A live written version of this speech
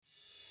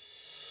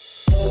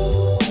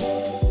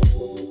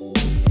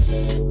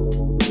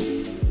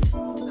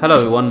Hello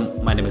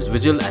everyone, my name is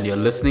Vijil and you're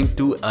listening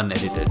to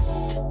Unedited.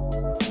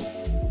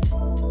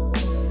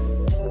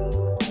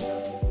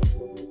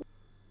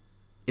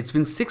 It's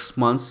been 6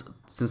 months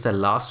since I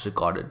last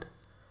recorded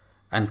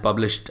and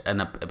published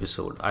an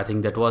episode. I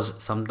think that was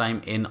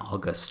sometime in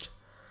August.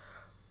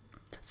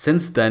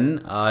 Since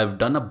then, I've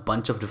done a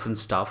bunch of different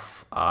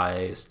stuff.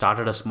 I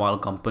started a small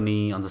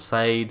company on the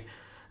side,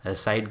 a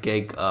side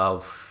gig,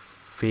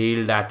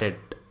 failed at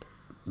it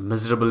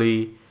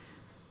miserably,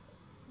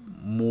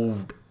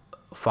 moved,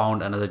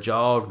 found another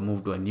job,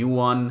 moved to a new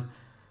one,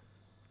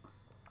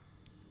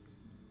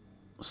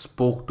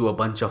 spoke to a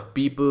bunch of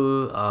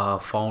people,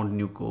 found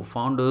new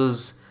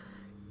co-founders,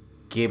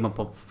 came up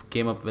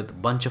with a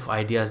bunch of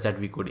ideas that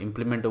we could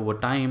implement over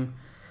time.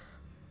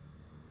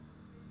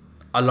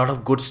 A lot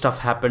of good stuff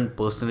happened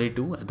personally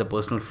too at the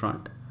personal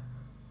front,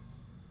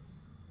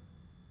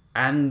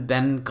 and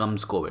then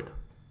comes COVID.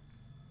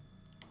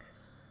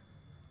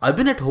 I've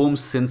been at home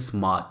since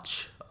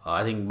March.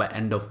 I think by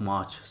end of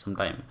March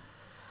sometime.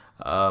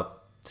 Uh,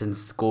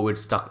 since COVID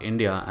stuck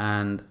India,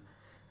 and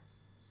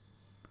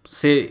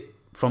say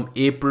from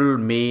April,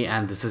 May,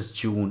 and this is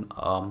June.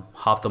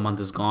 Half the month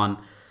is gone.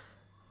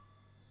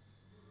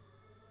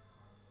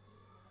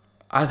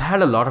 I've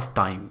had a lot of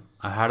time.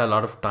 I had a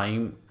lot of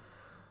time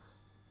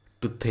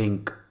to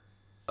think,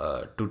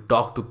 to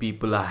talk to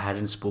people I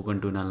hadn't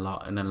spoken to in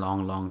a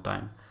long, long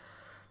time,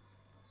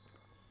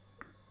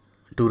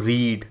 to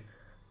read,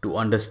 to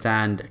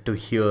understand, to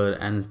hear,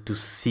 and to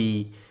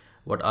see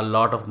what a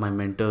lot of my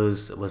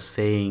mentors were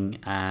saying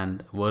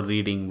and were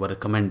reading, were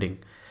recommending.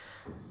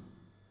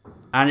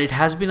 And it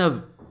has been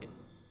a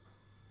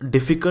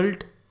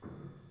difficult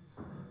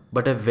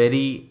but a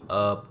very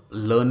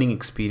learning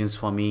experience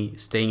for me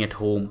staying at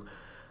home,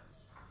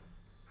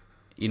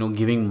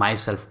 giving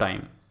myself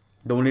time.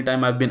 The only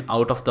time I've been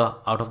out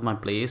of my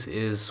place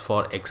is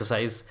for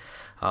exercise,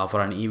 for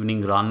an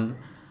evening run,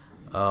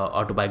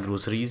 or to buy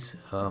groceries,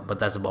 but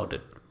that's about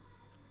it.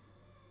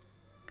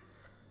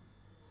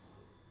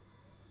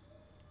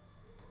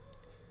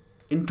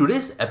 In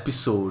today's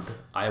episode,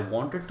 I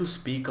wanted to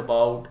speak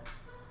about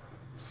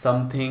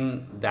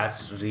something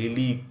that's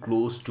really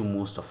close to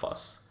most of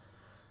us: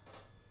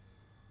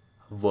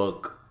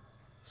 work.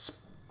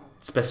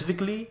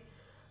 Specifically,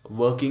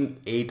 working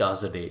 8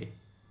 hours a day.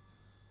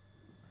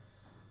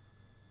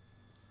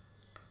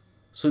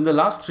 So, in the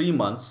last 3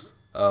 months,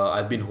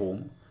 I've been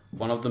home.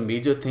 One of the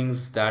major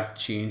things that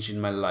changed in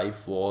my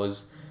life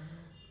was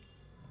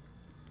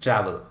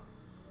travel.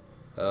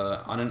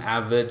 On an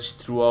average,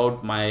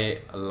 throughout my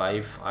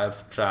life,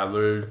 I've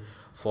traveled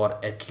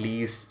for at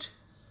least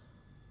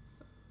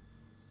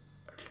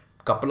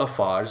couple of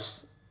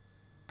hours,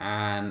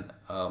 and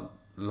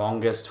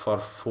longest for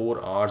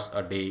 4 hours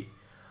a day,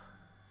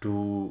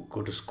 to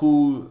go to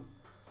school,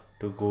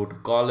 to go to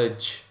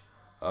college,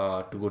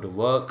 to go to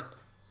work.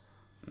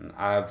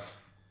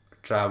 I've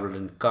traveled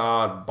in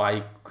car,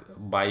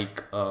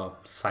 bike,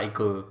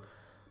 cycle,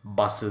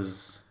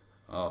 buses,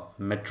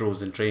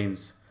 metros, and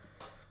trains,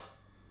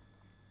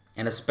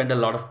 and I spent a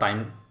lot of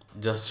time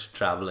just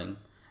traveling.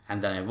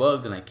 And then I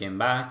worked, and I came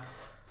back.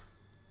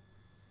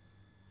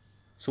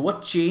 So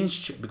what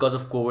changed because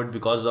of COVID,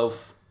 because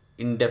of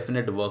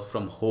indefinite work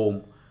from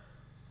home,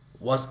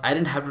 was I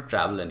didn't have to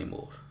travel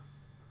anymore.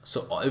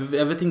 So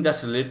everything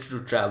that's related to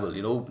travel,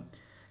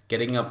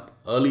 getting up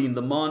early in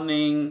the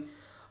morning,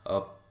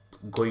 uh,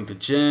 going to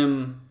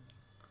gym,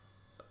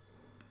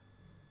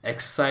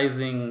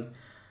 exercising,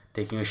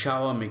 taking a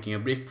shower, making a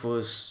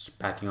breakfast,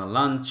 packing a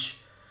lunch,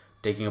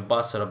 taking a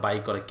bus or a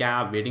bike or a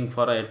cab, waiting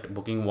for it,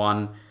 booking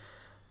one,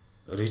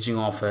 reaching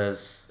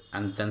office,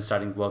 and then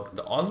starting work.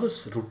 All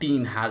this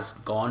routine has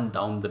gone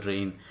down the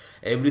drain.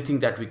 Everything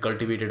that we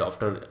cultivated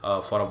after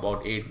for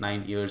about 8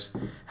 9 years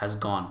has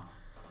gone,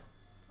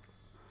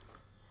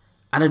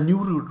 and a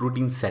new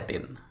routine set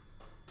in,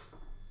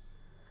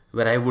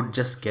 where I would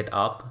just get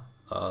up,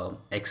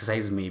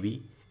 exercise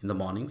maybe in the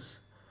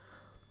mornings.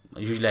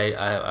 Usually,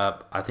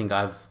 I think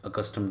I've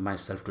accustomed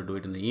myself to do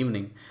it in the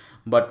evening,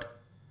 but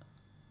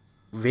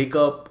wake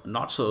up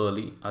not so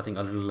early. I think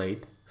a little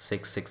late,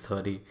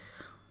 6:30,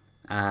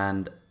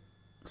 and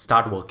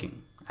start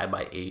working. I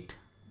by 8,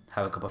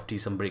 have a cup of tea,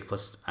 some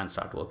breakfast, and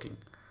start working.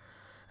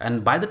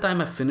 And by the time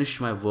I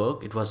finished my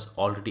work, it was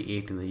already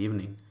 8 in the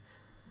evening.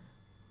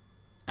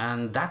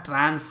 And that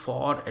ran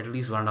for at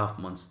least 1.5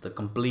 months, the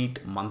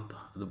complete month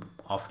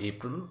of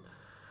April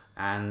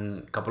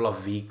and couple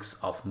of weeks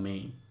of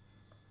May.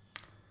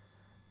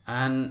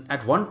 And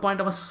at one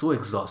point, I was so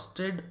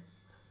exhausted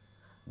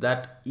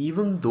that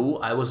even though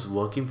I was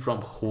working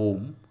from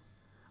home,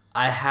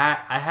 I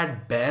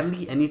had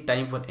barely any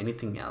time for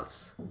anything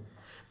else.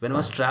 When I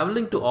was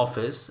traveling to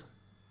office,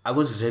 I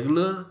was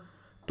regular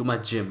to my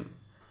gym.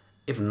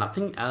 If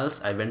nothing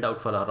else, I went out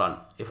for a run.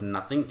 If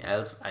nothing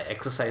else, I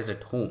exercised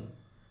at home.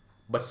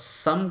 But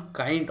some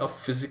kind of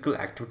physical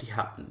activity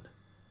happened.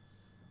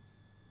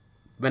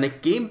 When I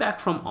came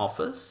back from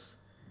office,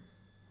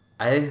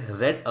 I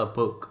read a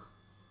book.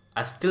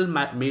 I still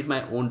made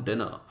my own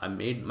dinner. I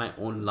made my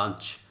own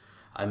lunch.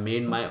 I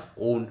made my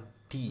own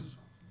tea.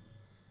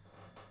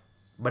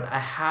 but I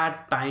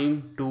had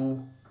time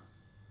to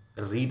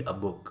read a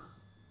book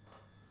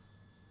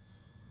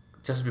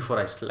just before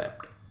I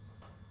slept.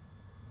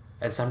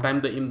 And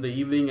sometimes in the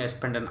evening, I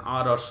spend an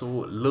hour or so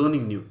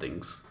learning new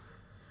things.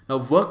 Now,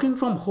 working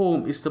from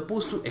home is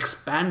supposed to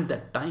expand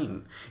that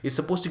time. It's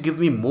supposed to give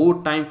me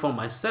more time for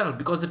myself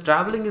because the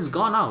traveling is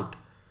gone out.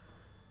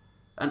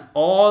 And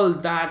all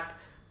that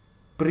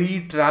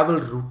pre-travel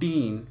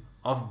routine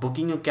of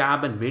booking a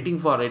cab and waiting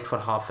for it for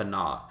half an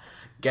hour,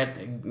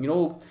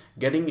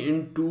 getting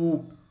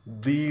into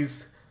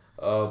these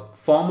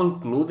formal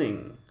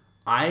clothing,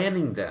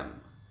 ironing them,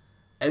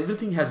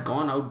 everything has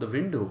gone out the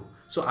window.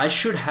 So I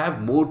should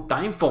have more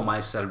time for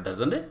myself,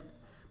 doesn't it?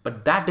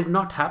 But that did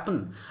not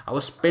happen. I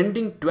was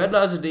spending 12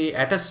 hours a day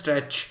at a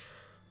stretch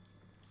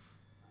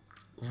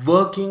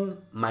working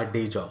my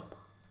day job.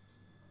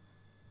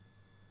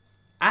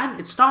 And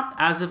it's not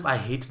as if I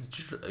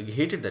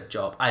hated that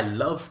job. I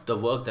love the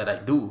work that I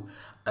do.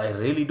 I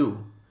really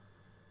do.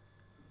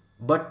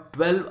 But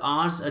 12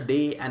 hours a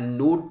day and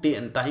no day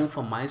and time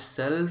for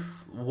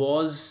myself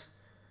was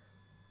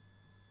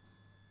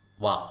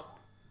wow.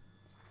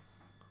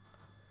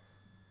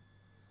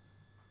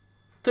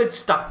 So it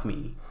stuck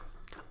me.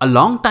 A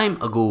long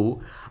time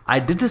ago, I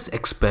did this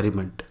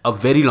experiment, a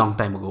very long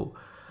time ago.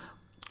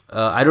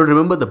 I don't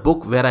remember the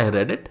book where I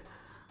read it,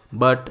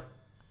 but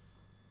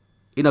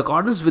in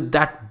accordance with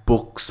that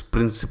book's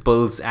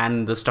principles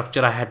and the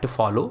structure I had to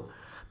follow,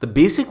 the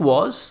basic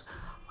was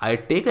I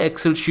take an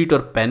Excel sheet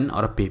or pen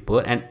or a paper,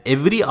 and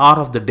every hour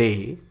of the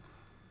day,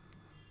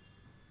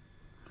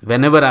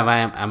 whenever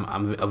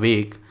I'm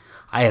awake,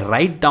 I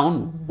write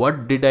down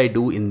what did I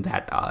do in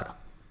that hour.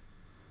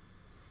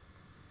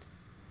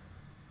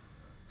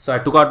 So I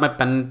took out my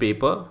pen and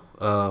paper,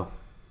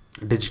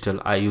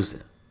 digital. I use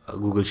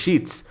Google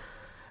Sheets,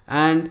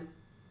 and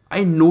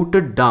I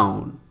noted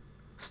down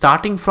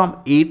starting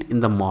from 8 in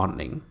the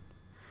morning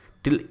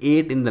till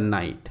 8 in the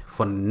night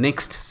for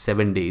next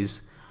 7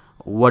 days.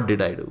 What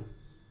did I do,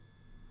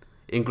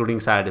 including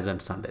Saturdays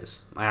and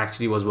Sundays? I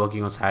actually was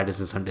working on Saturdays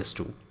and Sundays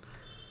too.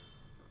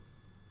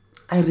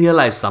 I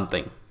realized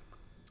something.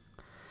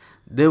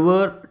 There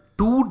were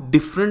two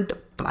different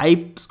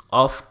types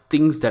of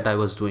things that I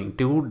was doing,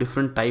 two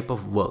different type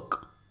of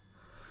work.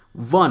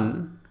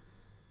 One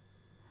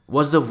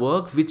was the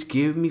work which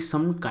gave me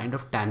some kind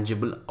of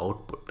tangible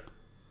output.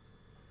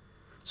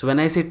 So when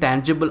I say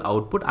tangible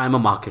output, I'm a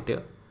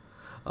marketer.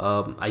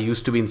 I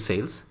used to be in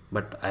sales,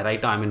 but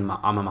right now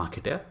I'm a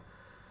marketer.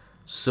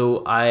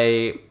 So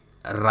I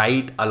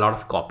write a lot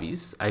of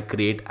copies. I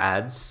create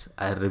ads.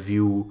 I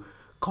review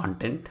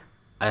content.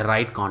 I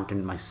write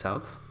content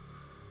myself.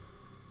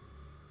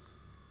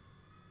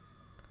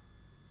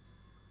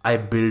 I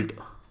build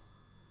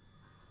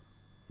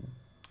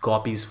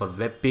copies for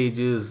web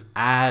pages,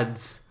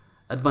 ads,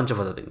 a bunch of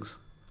other things.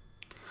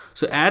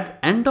 So at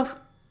end of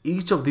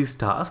each of these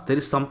tasks, there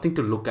is something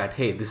to look at.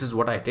 Hey, this is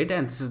what I did,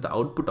 and this is the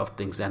output of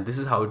things, and this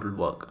is how it will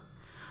work.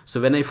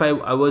 So when if I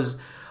was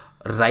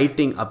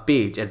writing a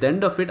page, at the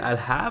end of it, I'll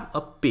have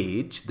a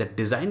page that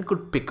design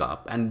could pick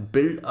up and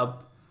build a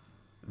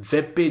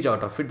web page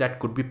out of it that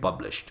could be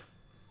published.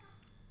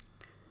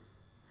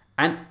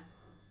 And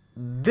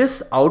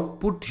this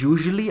output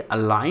usually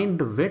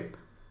aligned with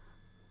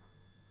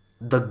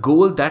the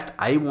goal that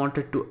I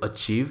wanted to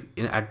achieve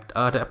at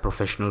a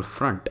professional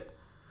front.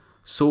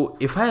 So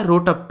if I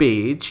wrote a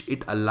page,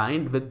 it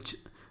aligned with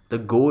the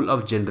goal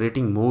of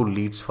generating more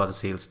leads for the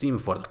sales team,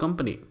 for the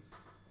company.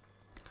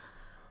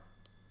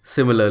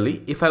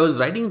 Similarly, if I was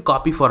writing a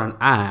copy for an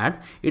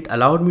ad, it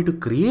allowed me to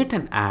create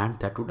an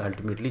ad that would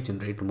ultimately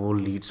generate more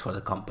leads for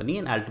the company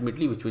and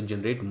ultimately which would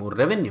generate more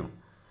revenue.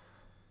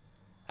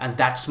 And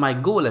that's my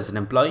goal as an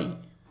employee.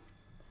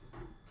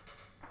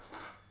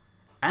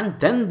 And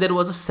then there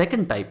was a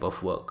second type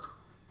of work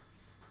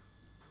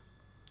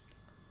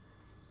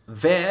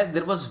where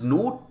there was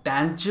no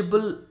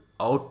tangible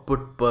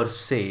output per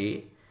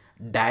se,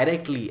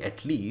 directly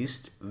at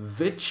least,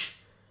 which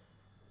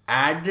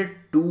added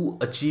to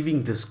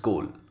achieving this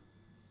goal.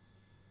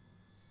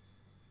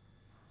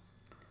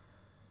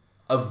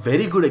 A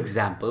very good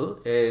example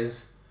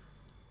is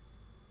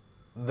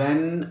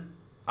when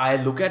I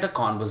look at a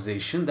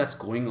conversation that's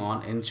going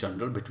on in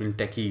general between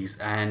techies,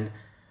 and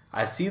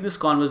I see this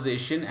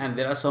conversation and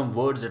there are some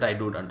words that I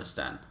don't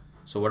understand.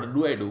 So what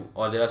do I do?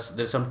 Or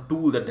there's some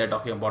tool that they're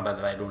talking about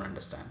that I don't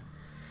understand.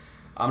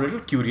 I'm a little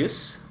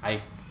curious.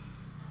 I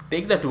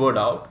take that word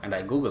out and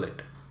I Google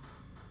it.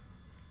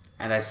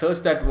 And I search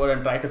that word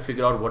and try to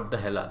figure out what the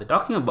hell are they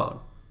talking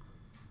about.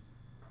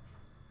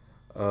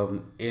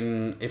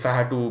 If I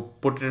had to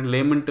put it in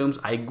layman terms,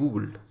 I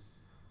Googled.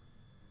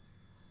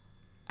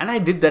 And I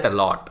did that a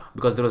lot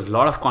because there was a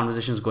lot of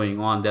conversations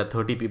going on. There are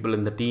 30 people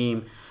in the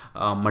team,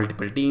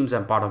 multiple teams.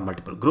 I'm part of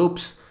multiple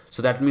groups.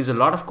 So that means a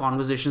lot of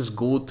conversations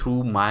go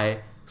through my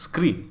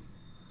screen.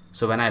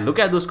 So when I look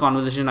at those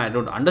conversations, I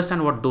don't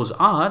understand what those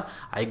are.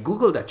 I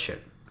Google that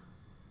shit.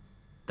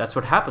 That's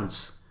what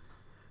happens.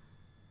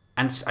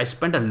 And I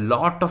spent a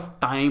lot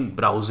of time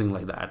browsing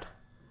like that.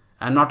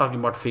 I'm not talking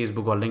about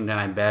Facebook or LinkedIn.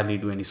 I barely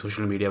do any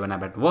social media when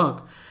I'm at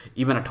work.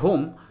 Even at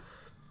home,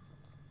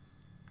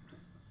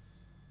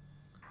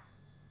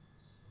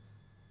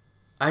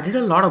 I did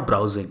a lot of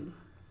browsing.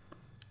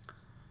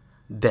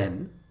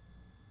 Then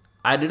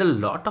I did a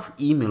lot of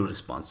email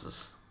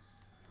responses.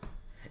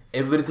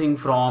 Everything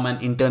from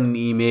an intern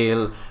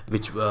email,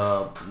 which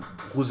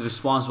whose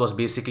response was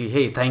basically,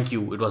 "Hey, thank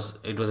you. It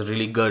was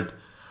really good.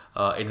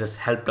 It has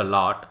helped a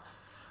lot."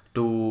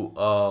 To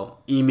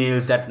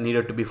emails that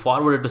needed to be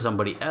forwarded to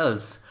somebody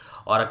else,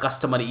 or a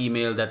customer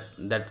email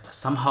that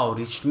somehow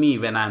reached me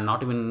when I'm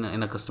not even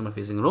in a customer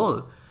facing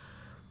role,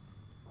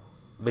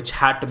 which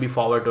had to be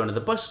forwarded to another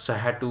person.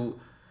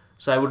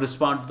 So I would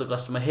respond to the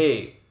customer,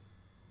 "Hey,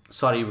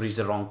 sorry, you've reached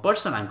the wrong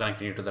person. I'm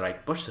connecting you to the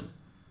right person,"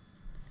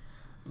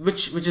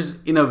 which is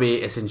in a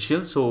way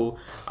essential. So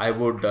I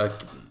would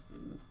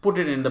put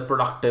it in the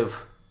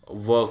productive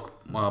work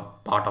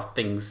part of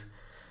things.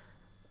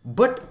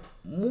 But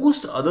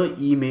most other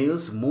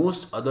emails,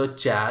 most other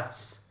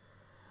chats,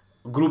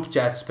 group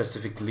chats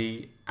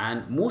specifically,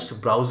 and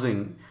most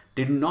browsing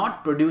did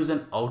not produce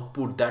an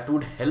output that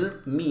would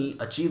help me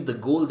achieve the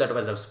goal that I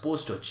was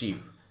supposed to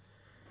achieve.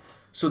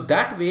 So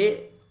that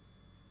way,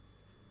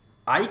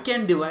 I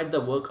can divide the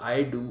work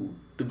I do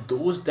to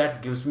those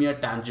that gives me a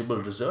tangible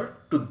result,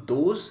 to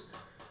those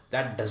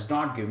that does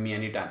not give me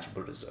any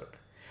tangible result.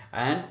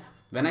 And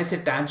when I say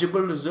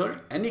tangible result,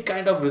 any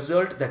kind of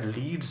result that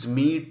leads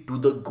me to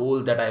the goal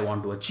that I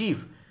want to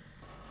achieve.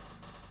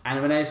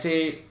 And when I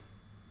say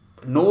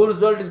no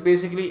result, is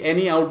basically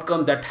any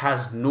outcome that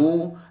has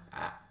no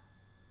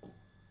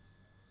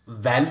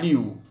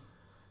value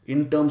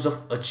in terms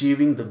of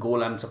achieving the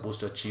goal I'm supposed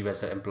to achieve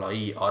as an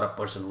employee or a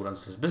person who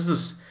runs this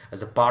business,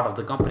 as a part of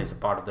the company, as a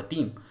part of the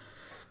team.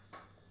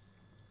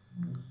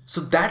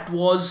 So that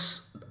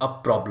was a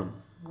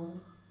problem.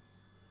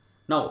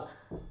 Now,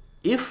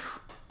 if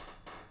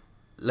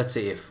let's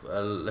say if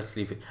let's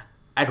leave it,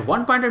 at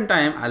one point in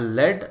time I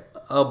led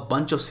a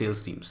bunch of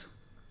sales teams.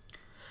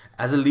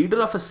 As a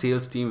leader of a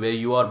sales team where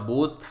you are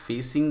both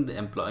facing the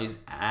employees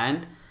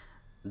and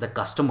the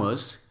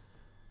customers,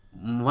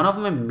 one of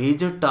my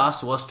major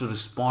tasks was to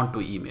respond to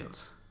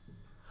emails.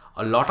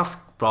 A lot of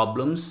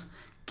problems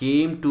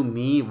came to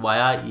me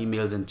via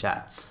emails and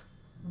chats,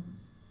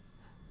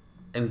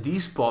 and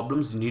these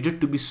problems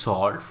needed to be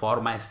solved for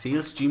my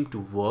sales team to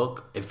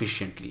work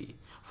efficiently,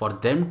 for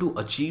them to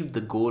achieve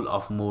the goal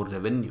of more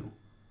revenue.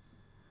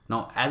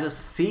 Now, as a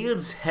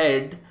sales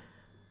head,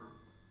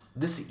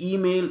 this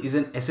email is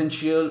an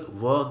essential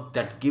work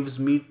that gives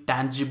me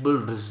tangible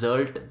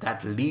result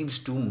that leads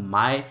to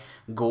my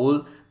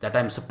goal that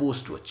I'm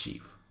supposed to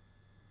achieve.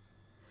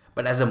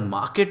 But as a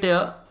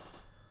marketer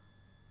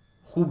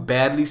who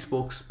barely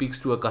speaks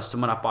to a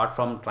customer, apart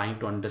from trying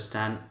to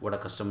understand what a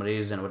customer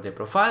is and what their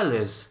profile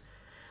is,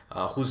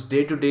 whose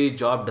day-to-day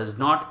job does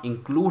not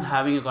include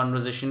having a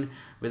conversation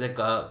with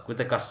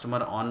a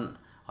customer on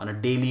a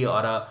daily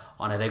or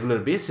on a regular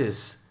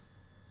basis,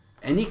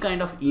 any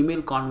kind of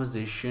email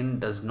conversation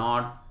does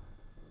not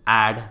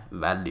add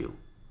value.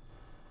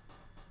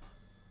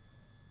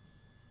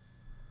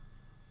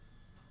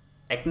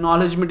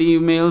 Acknowledgement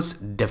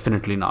emails,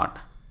 definitely not.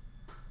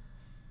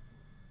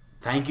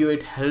 Thank you,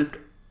 it helped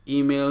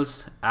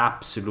emails,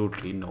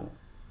 absolutely no.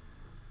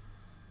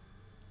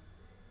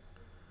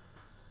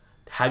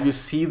 Have you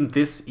seen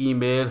this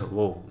email?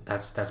 Whoa,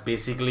 that's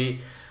basically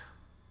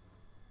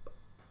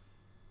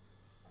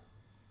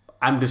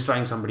I'm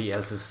destroying somebody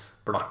else's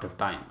productive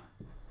time.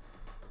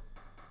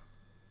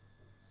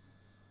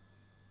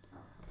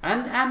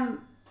 And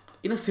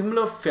in a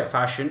similar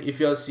fashion, if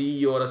you're a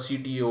CEO or a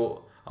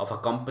CTO of a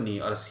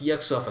company or a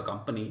CXO of a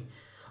company,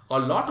 a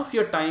lot of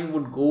your time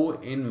would go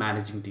in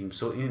managing teams.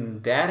 So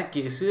in their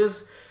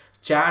cases,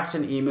 chats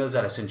and emails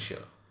are essential.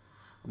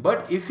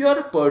 But if you are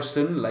a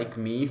person like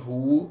me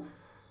who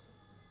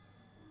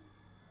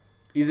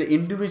is an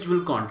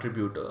individual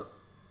contributor,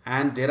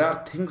 and there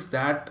are things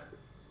that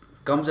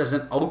comes as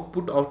an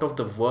output out of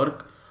the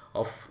work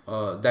of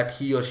that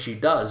he or she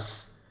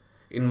does,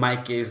 in my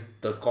case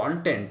the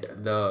content,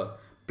 the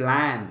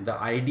plan, the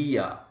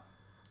idea,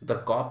 the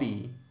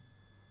copy,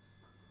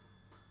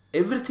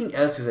 everything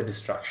else is a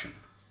distraction.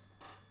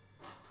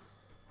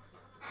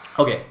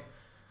 Okay,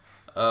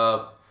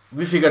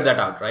 we figured that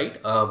out,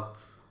 right?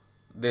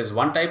 There's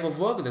one type of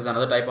work, there's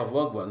another type of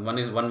work. One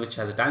is one which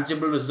has a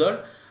tangible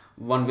result,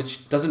 one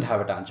which doesn't have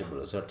a tangible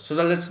result. So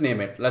let's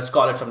name it. Let's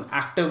call it some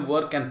active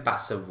work and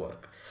passive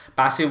work.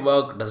 Passive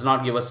work does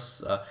not give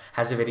us,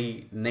 has a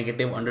very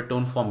negative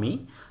undertone for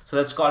me. So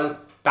let's call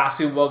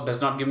passive work does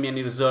not give me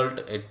any result.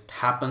 It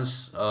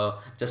happens,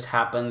 just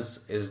happens,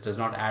 does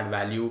not add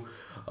value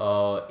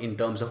in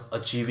terms of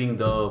achieving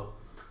the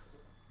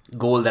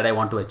goal that I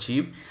want to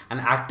achieve. And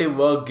active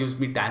work gives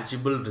me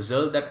tangible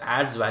result that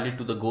adds value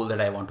to the goal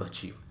that I want to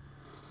achieve.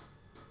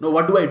 Now,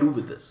 what do I do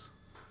with this?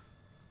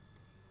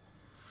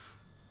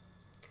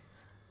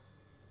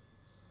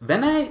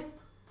 When I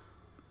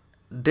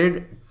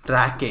did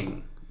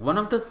tracking, one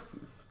of the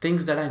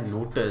things that I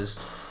noticed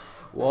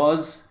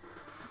was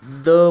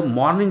the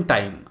morning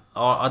time,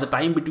 or the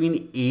time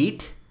between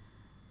 8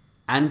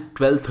 and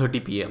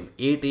 12:30 p.m.,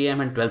 8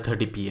 a.m. and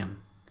 12:30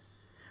 p.m.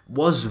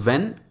 was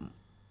when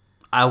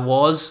I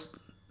was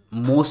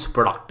most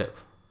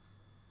productive.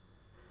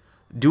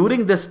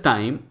 During this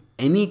time,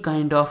 any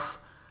kind of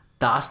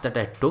task that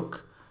I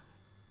took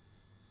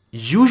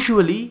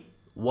usually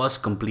was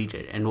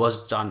completed and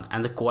was done,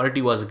 and the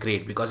quality was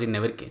great because it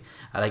never came,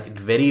 like it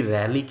very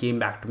rarely came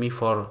back to me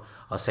for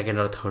a second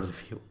or third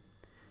review.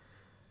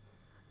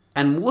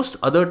 And most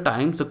other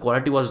times the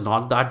quality was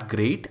not that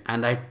great,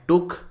 and I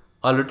took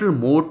a little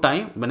more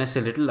time. When I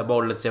say little,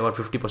 about, let's say, about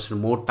 50%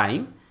 more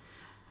time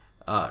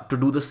to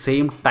do the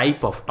same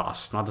type of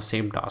task, not the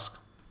same task.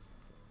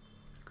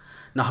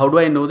 Now, how do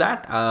I know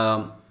that?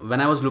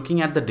 When I was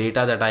looking at the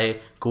data that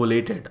I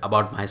collated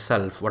about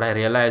myself, what I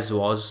realized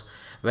was,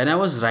 when I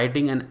was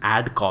writing an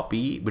ad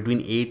copy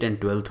between 8 and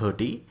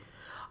 12:30,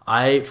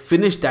 I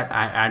finished that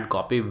ad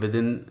copy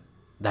within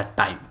that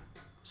time.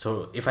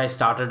 So if I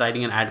started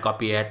writing an ad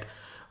copy at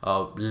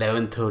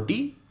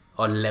 11:30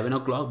 or 11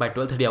 o'clock, by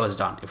 12:30 I was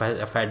done.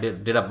 If I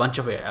did a bunch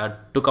of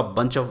took a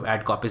bunch of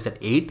ad copies at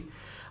 8,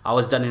 I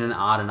was done in an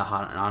hour and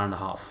a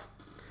half,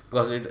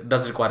 because it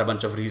does require a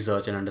bunch of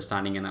research and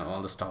understanding and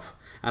all the stuff,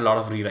 and a lot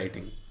of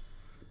rewriting.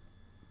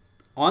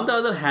 On the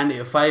other hand,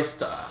 if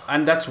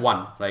and that's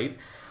one, right?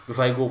 If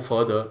I go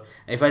further,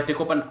 if I take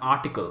up an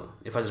article,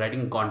 if I was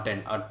writing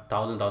content, a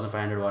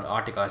 1,500 word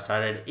article, I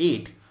started at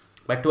 8.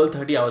 By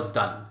 12:30 I was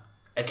done,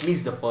 at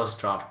least the first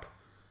draft.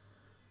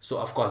 So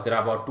of course there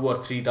are about 2 or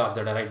 3 drafts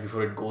that I write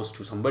before it goes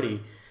to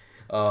somebody,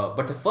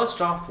 but the first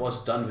draft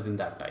was done within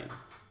that time.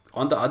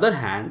 On the other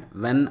hand,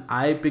 when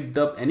I picked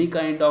up any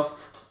kind of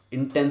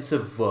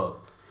intensive work,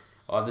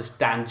 or this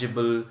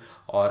tangible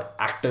or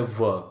active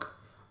work,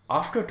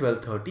 after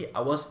 12:30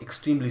 I was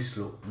extremely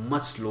slow,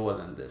 much slower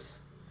than this.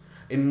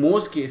 In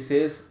most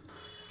cases,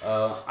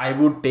 I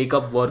would take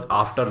up work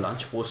after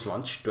lunch, post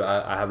lunch.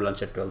 I have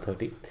lunch at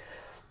 12:30.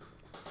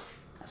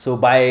 So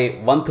by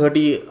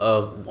 1:30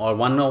 or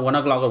 1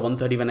 o'clock or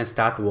 1:30, when I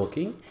start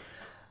working,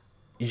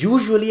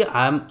 usually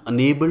I am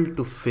unable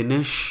to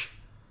finish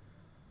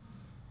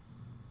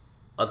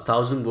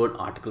 1,000 word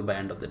article by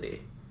end of the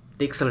day.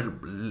 Takes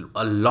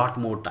a lot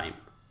more time.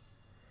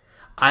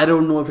 I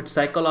don't know if it's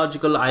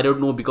psychological. I don't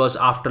know because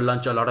after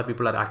lunch a lot of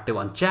people are active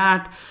on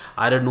chat.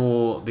 I don't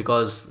know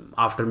because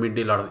after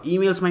midday a lot of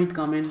emails might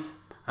come in.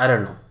 I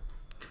don't know.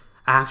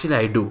 Actually,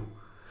 I do.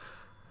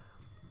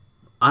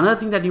 Another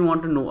thing that you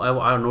want to know,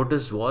 I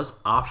noticed, was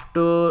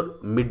after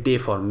midday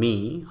for me,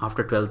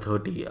 after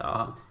 12:30,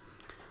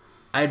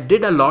 I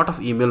did a lot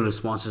of email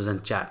responses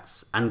and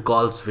chats and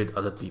calls with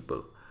other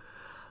people.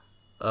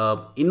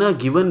 In a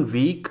given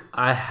week,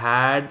 I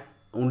had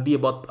only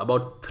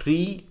about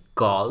 3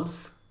 calls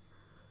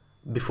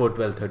before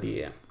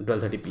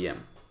 12:30 p.m.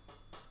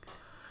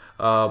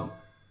 Uh,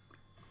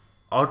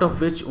 Out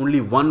of which only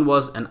one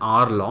was an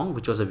hour long,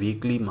 which was a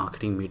weekly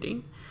marketing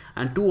meeting,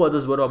 and 2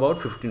 others were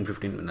about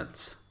 15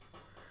 minutes.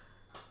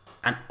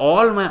 And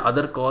all my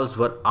other calls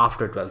were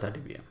after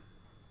 12:30 p.m.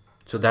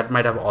 So that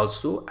might have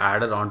also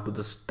added on to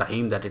this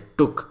time that it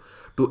took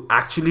to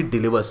actually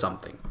deliver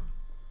something.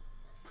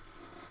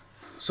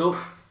 So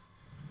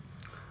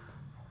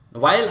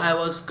while I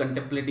was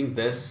contemplating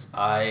this,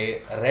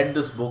 I read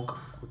this book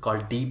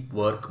called Deep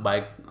Work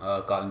by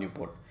Carl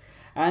Newport,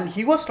 and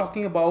he was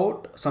talking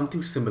about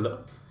something similar.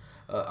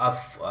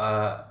 I've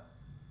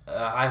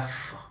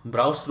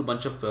browsed through a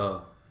bunch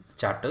of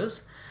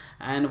chapters,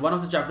 and one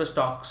of the chapters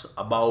talks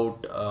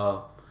about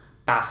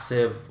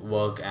passive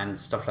work and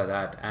stuff like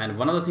that. And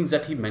one of the things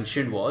that he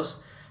mentioned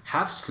was,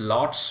 have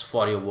slots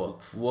for your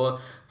work.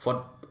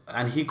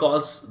 And he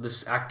calls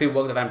this active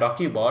work that I'm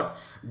talking about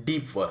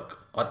deep work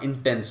or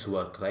intense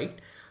work, right?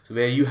 So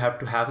where you have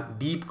to have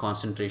deep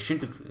concentration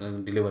to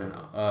deliver an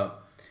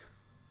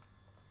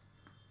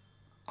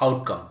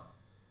outcome.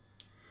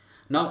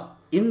 Now,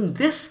 in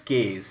this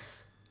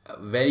case,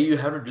 where you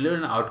have to deliver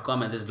an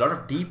outcome and there's a lot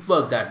of deep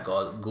work that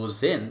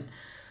goes in,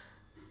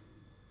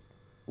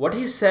 what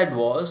he said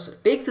was,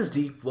 take this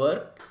deep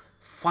work,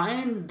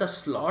 find the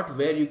slot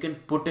where you can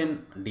put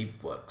in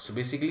deep work. So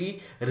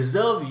basically,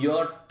 reserve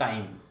your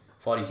time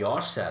for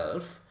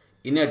yourself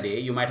in a day.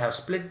 You might have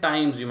split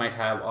times, you might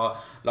have a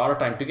lot of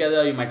time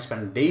together, you might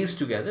spend days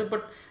together,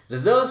 but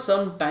reserve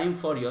some time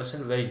for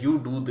yourself where you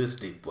do this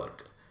deep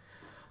work.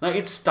 Now,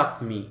 it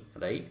stuck me,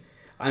 right?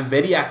 I'm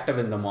very active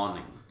in the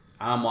morning.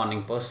 I'm a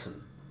morning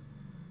person,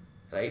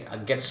 right? I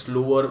get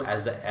slower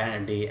as the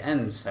day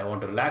ends. I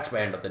want to relax by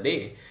the end of the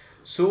day.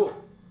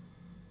 So,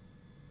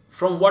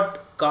 from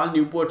what Carl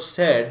Newport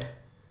said,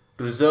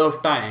 to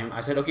reserve time,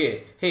 I said,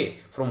 okay, hey,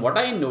 from what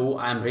I know,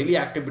 I'm really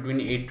active between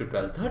 8 to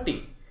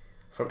 12:30.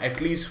 From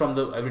at least from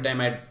the every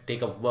time I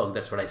take up work,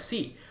 that's what I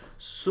see.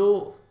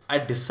 So I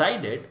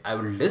decided I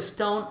will list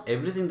down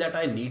everything that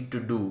I need to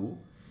do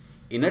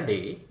in a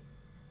day,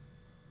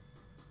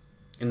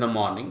 in the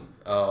morning,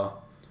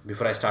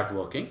 before I start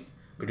working,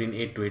 between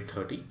 8 to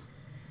 8:30,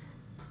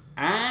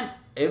 and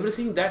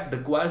everything that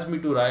requires me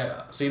to write.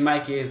 So in my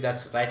case,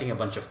 that's writing a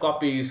bunch of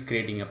copies,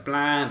 creating a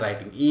plan,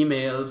 writing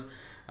emails,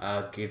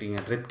 creating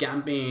a drip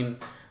campaign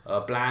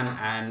plan,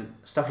 and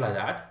stuff like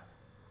that.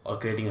 or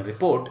creating a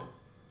report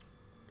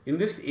in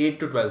this 8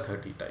 to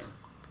 12:30 time.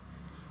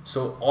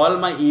 So all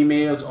my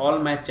emails, all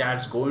my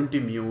chats go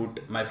into mute.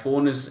 My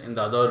phone is in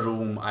the other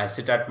room. I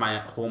sit at my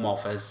home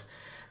office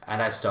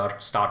and I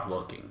start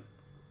working.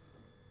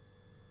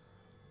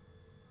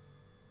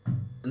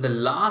 In the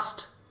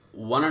last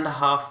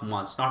 1.5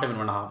 months, not even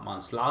 1.5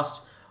 months,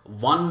 last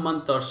 1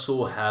 month or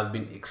so have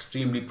been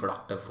extremely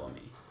productive for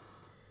me.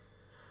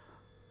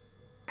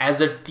 As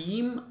a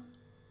team,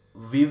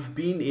 we've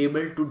been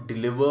able to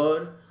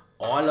deliver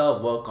all our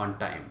work on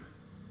time.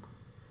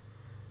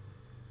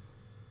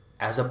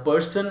 As a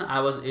person, I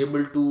was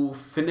able to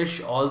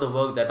finish all the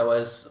work that I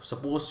was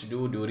supposed to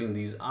do during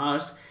these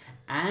hours.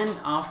 And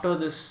after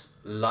this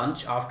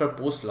lunch, after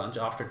post lunch,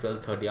 after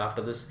 12:30,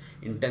 after this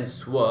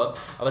intense work,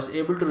 I was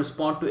able to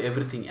respond to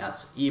everything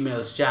else: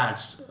 emails,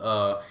 chats,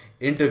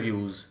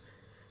 interviews,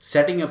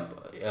 setting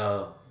up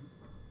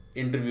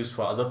interviews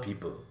for other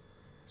people.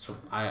 So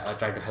I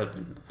try to help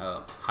in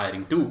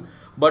hiring too.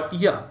 But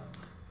yeah,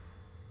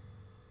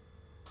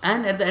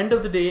 and at the end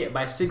of the day,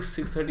 by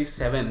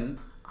 6:37,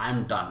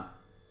 I'm done.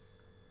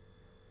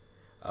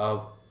 uh,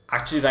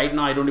 Actually, right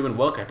now I don't even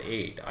work at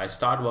 8. I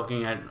start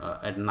working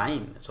at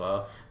 9.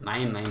 So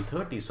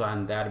 9:30, so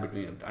I'm there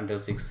between until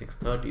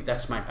 6:30.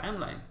 That's my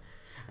timeline.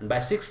 And by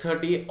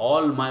 6:30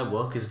 all my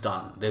work is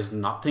done. There's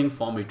nothing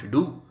for me to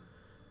do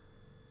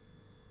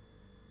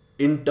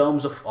in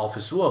terms of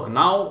office work.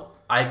 Now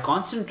I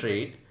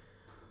concentrate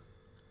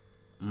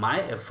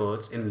my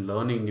efforts in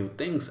learning new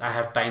things. I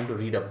have time to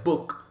read a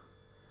book,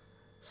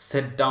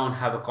 sit down,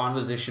 have a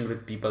conversation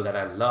with people that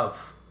I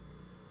love.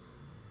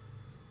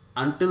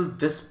 Until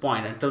this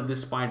point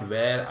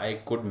where I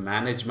could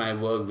manage my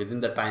work within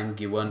the time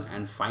given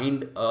and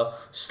find a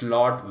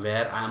slot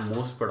where I am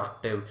most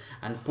productive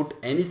and put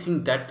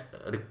anything that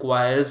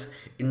requires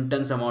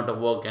intense amount of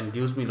work and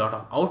gives me a lot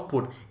of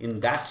output in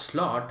that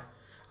slot,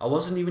 I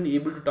wasn't even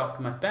able to talk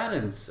to my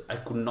parents. I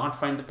could not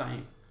find the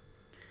time.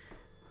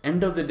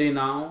 End of the day,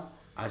 now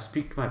I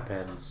speak to my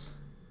parents,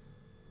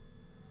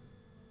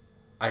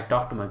 I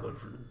talk to my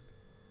girlfriend,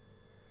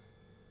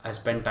 I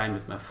spend time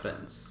with my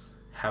friends,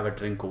 have a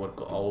drink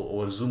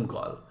over Zoom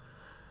call.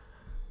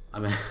 I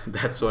mean,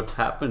 that's what's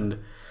happened.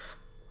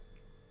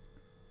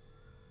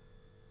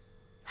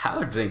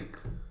 Have a drink,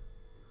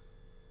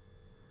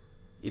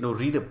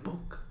 read a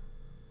book.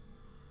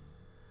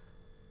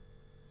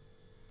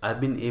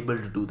 I've been able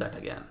to do that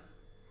again,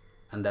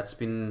 and that's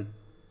been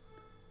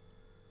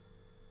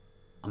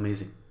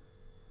amazing.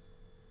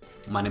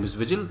 My name is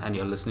Vijil, and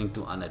you're listening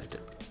to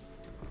Unedited.